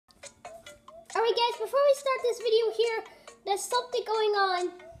Alright guys, before we start this video here, there's something going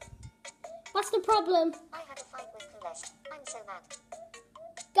on. What's the problem? I had a fight with Coolest. I'm so mad.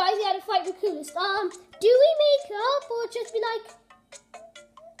 Guys, we had a fight with Coolest. Do we make up or just be like,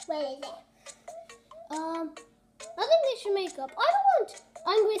 where is it? I think they should make up. I don't want.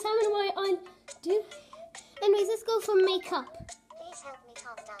 Anyways, how many am I do? Anyways, let's go for makeup. Please help me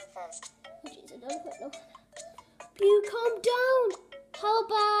calm down first. Oh, jeez, I don't know. You calm down. How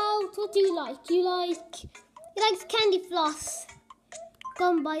about, what do you like? He likes candy floss. Go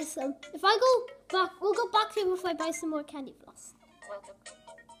and buy some. If I go back, we'll go back to him if I buy some more candy floss. Welcome.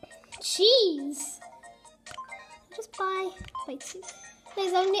 Cheese. Just buy two.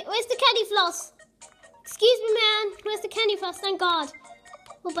 Where's the candy floss? Excuse me, man. Where's the candy floss? Thank God.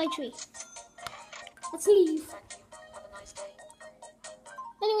 We'll buy 3. Let's leave. Thank you. Have a nice day.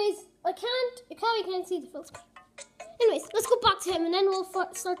 Anyways, we can't see the full screen. Anyways, let's go back to him and then we'll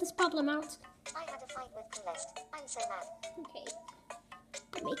sort this problem out. I had a fight with Coolest. I'm so mad. Okay.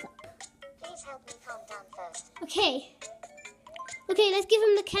 Makeup. Please help me calm down first. Okay. Okay, let's give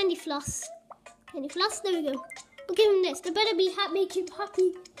him the candy floss. Candy floss, there we go. We'll give him this. They better be make him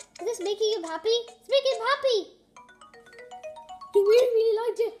happy. Is this making him happy? It's making him happy. He really, really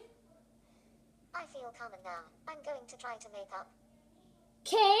liked it. I feel calmer now. I'm going to try to make up.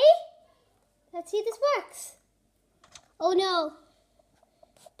 Okay. Let's see if this works. Oh no.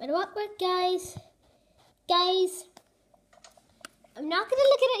 Better not work, guys. Guys. I'm not going to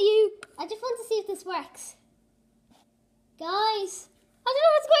look at you. I just want to see if this works. Guys. I don't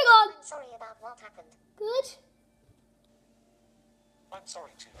know what's going on. I'm sorry about what happened. Good. I'm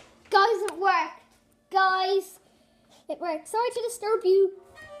sorry too. Guys, it worked. Guys, it worked. Sorry to disturb you,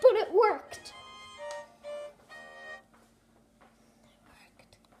 but it worked.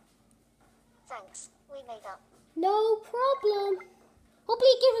 Thanks. We made up. No problem.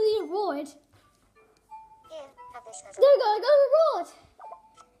 Hopefully you give me a reward. Here, have this as a... There we go, I got a reward.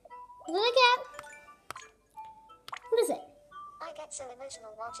 What did I get? What is it? I get so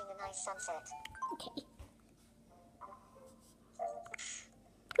emotional watching a nice sunset. Okay.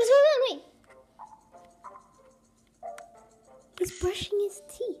 What's going on? Wait. He's brushing his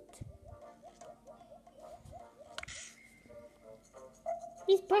teeth.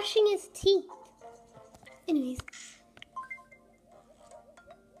 He's brushing his teeth. Anyways.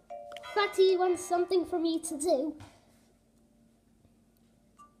 Fatty wants something for me to do.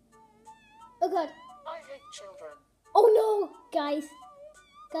 Oh God. I hate children. Oh no, guys.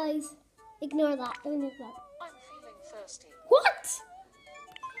 Guys, ignore that. Ignore that. I'm feeling thirsty. What?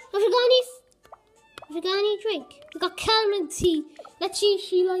 Have you got any drink? We got caramel tea. Let's see if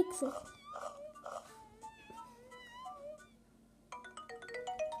she likes it.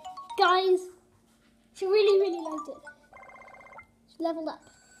 Guys, she really, really liked it. She leveled up.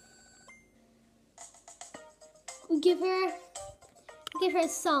 We give her a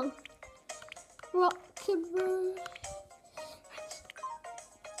song. Rock and roll.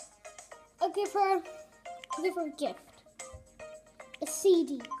 I'll give her a gift. A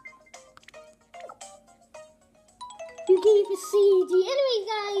CD. You gave a CD. Anyway,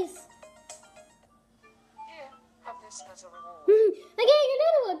 guys. Here, have this as a reward. I'm getting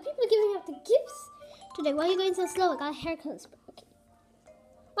another one. People are giving out the gifts today. Why are you going so slow? I got a haircut. Okay.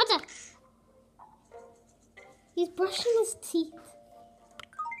 What the? He's brushing his teeth.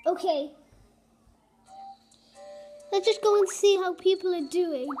 Okay. Let's just go and see how people are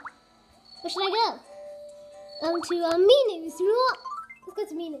doing. Where should I go? To Me News. You know what? Let's go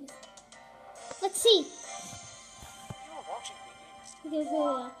to Me News. Let's see. You were watching Me News.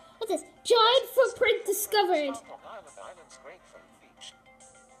 What's this? Giant footprint discovered. Found on Island's grapefruit beach.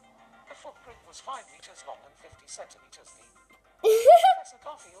 The footprint was 5 meters long and 50 centimeters deep. Professor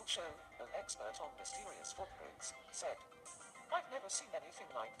Garfield Show, an expert on mysterious footprints, said, "I've never seen anything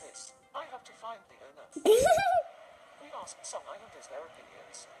like this. I have to find the owner." We asked some islanders their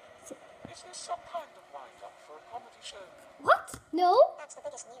opinions. Is this some kind of wind-up for a comedy show? What? No? That's the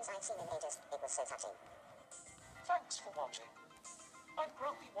biggest news I've seen in ages. It was so touching. Thanks for watching. I'm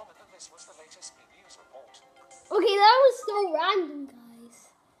Grumpy Woman and this was the latest Me News report. Okay, that was so random,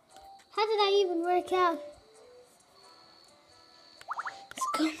 guys. How did that even work out? Let's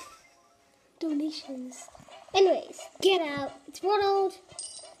go. Donations. Anyways, get out. It's Ronald.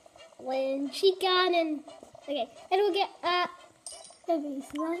 When she gone and... Okay, and we'll get...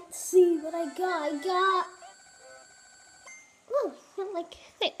 Anyways, let's see what I got. Oh, not like...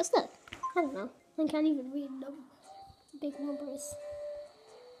 Wait, what's that? I don't know. I can't even read big numbers.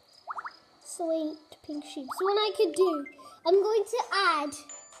 Sweet pink sheep. So what I could do, I'm going to add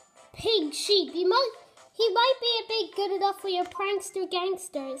pink sheep. He might be a bit good enough for your prankster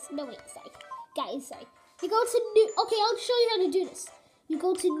gangsters. No, wait, sorry. guys, sorry. You go to new, okay, I'll show you how to do this. You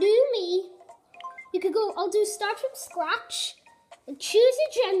go to new me. You could go, I'll do start from scratch and choose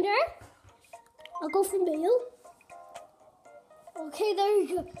your gender. I'll go for male. Okay, there you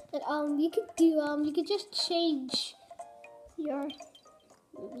go. And you could do, you could just change your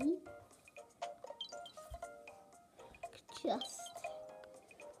me. Just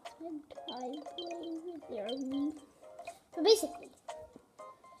spend time playing with your me. So basically,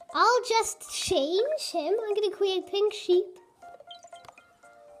 I'll just change him. I'm going to create pink sheep.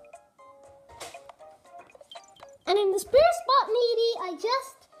 And in the spare spot needy, I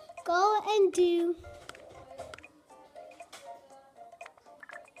just go and do.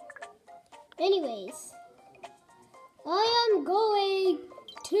 Anyways, I am going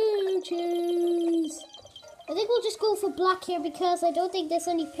to choose. I think we'll just go for black here because I don't think there's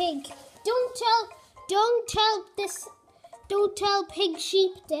any pig. Don't tell pig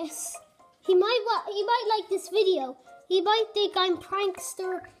sheep this. He might like this video. He might think I'm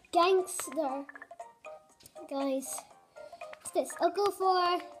prankster gangster. Guys, what's this? I'll go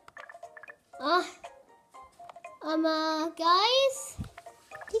for guys.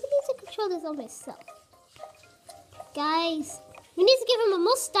 I think I need to control this on myself. Guys, we need to give him a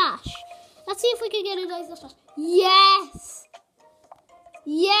mustache. Let's see if we can get a nice mustache. Yes!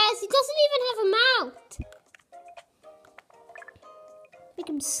 Yes, he doesn't even have a mouth. Make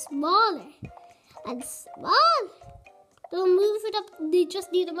him smaller and smaller. They'll move it up. They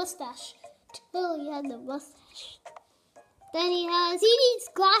just need a mustache. Till he had the mustache. Then he needs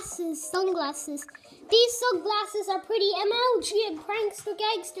glasses, sunglasses. These sunglasses are pretty MLG and prankster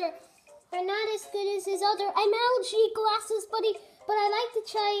gangster. They're not as good as his other MLG glasses, but I like to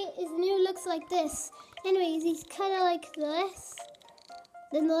try his new looks like this. Anyways, he's kind of like this.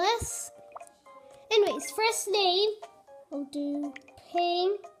 Then this. Anyways, first name, we'll do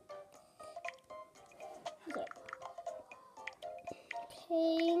Pink. Okay.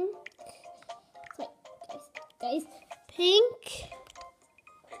 Pink. Wait, guys, Pink.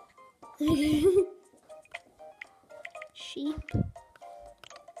 Sheep.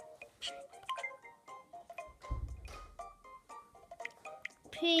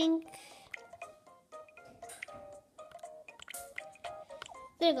 Pink.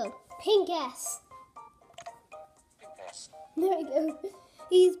 There we go. Pink S. There we go.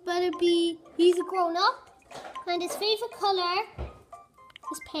 He's a grown up. And his favorite color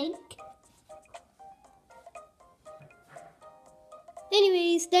is pink.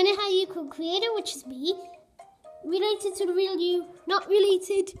 Anyways, then I have you creator, which is me. Related to the real you, not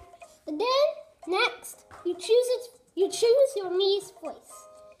related. And then next, you choose your me's voice.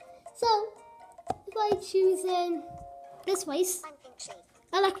 So if I choose this voice, I'm pink sheep.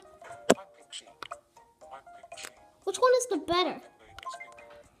 I like. I'm pink sheep. I'm pink sheep. Which one is the better?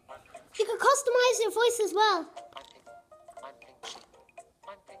 I'm pink You can customize your voice as well. I'm pink sheep.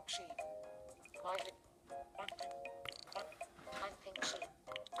 I'm pink sheep. I'm pink sheep.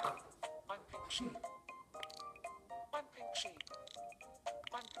 I'm pink sheep. I'm pink sheep.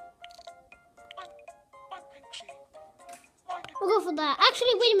 I'm pink sheep. We'll go for that.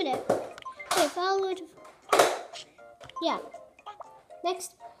 Actually, wait a minute. Okay, follow. Yeah.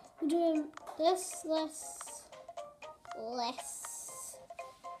 Next, we're doing this, less.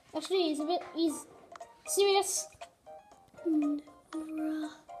 Actually, he's serious.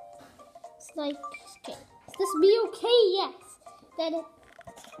 It's like, okay. Is this be okay? Yes. Then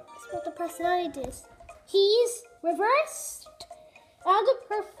that's what the personality is. He's reversed and a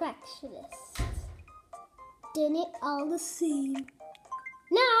perfectionist. Did it all the same.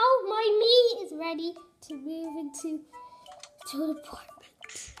 Now my me is ready to move into an apartment.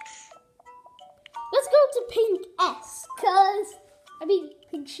 Let's go to Pink S,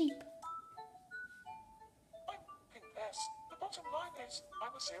 Pink Sheep. I'm Pink S. The bottom line is,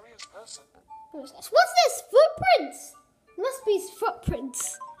 I'm a serious person. What's this? Footprints? Must be his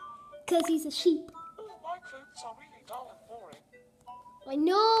footprints, because he's a sheep. All my clothes are really dull and boring. I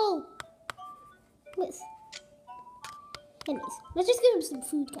know. Anyways, let's just give him some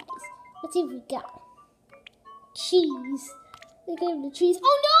food, guys. Let's see if we got cheese. They gave him the cheese.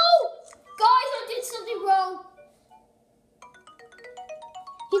 Oh no! Guys, I did something wrong.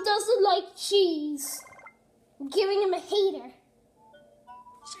 He doesn't like cheese. I'm giving him a hater.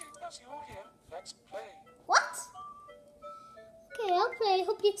 Seeing as you're here, let's play. What? Okay, I'll play.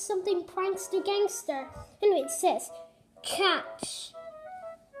 Hope it's something prankster gangster. Anyway, it says catch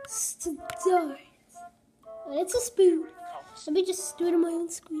stars. And it's a spoon. Let me just do it on my own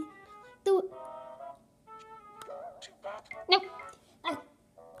screen. Do it. Too bad. No.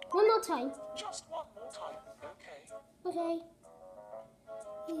 One more time. Just one more time, okay? Okay.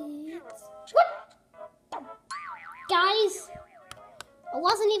 Here What?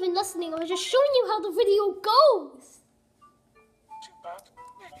 wasn't even listening. I was just showing you how the video goes. Too bad.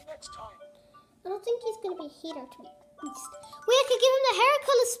 Maybe next time. I don't think he's going to be a hater to me. Wait, I could give him the hair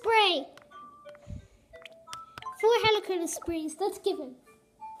colour spray. 4 hair colour sprays. Let's give him.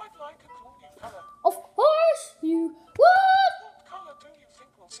 I'd like a cool new colour. Of course you would. What colour do you think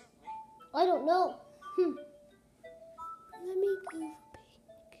will suit me? I don't know. Let me go for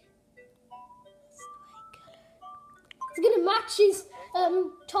pink. That's the right colour. It's going to match his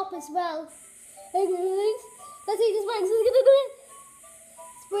top as well. Hey guys, let's see this works. It's going to do it.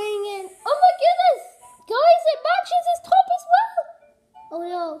 Spraying in. Oh my goodness! Guys, it matches his top as well. Oh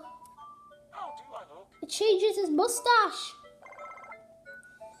no. How do I look? It changes his mustache.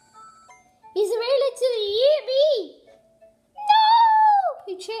 He's related to the Yippee. No!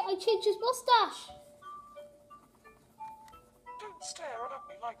 I changed his mustache. Don't stare at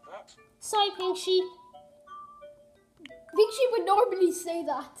me like that. Sorry, Pink Sheep. Pink Sheep would normally say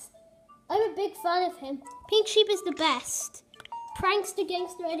that. I'm a big fan of him. Pink Sheep is the best. Prankster,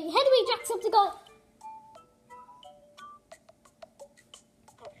 gangster, Eddie. Anyway, Jack's up to go.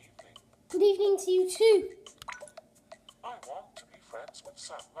 Good evening. Good evening to you too. I want to be friends with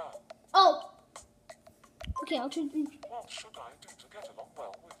Sandman. Oh. Okay, I'll try to be. What should I do to get along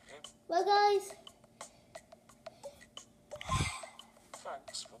well with him? Well, guys.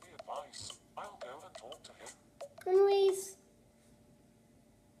 Thanks for the advice. I'll go and talk to him. Anyways.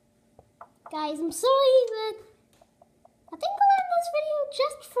 Guys, I'm sorry, but I think I'll end this video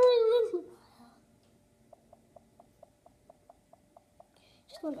just for a little while.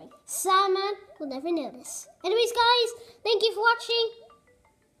 Just wondering. Sandman will never notice. Anyways, guys, thank you for watching.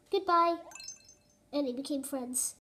 Goodbye. And they became friends.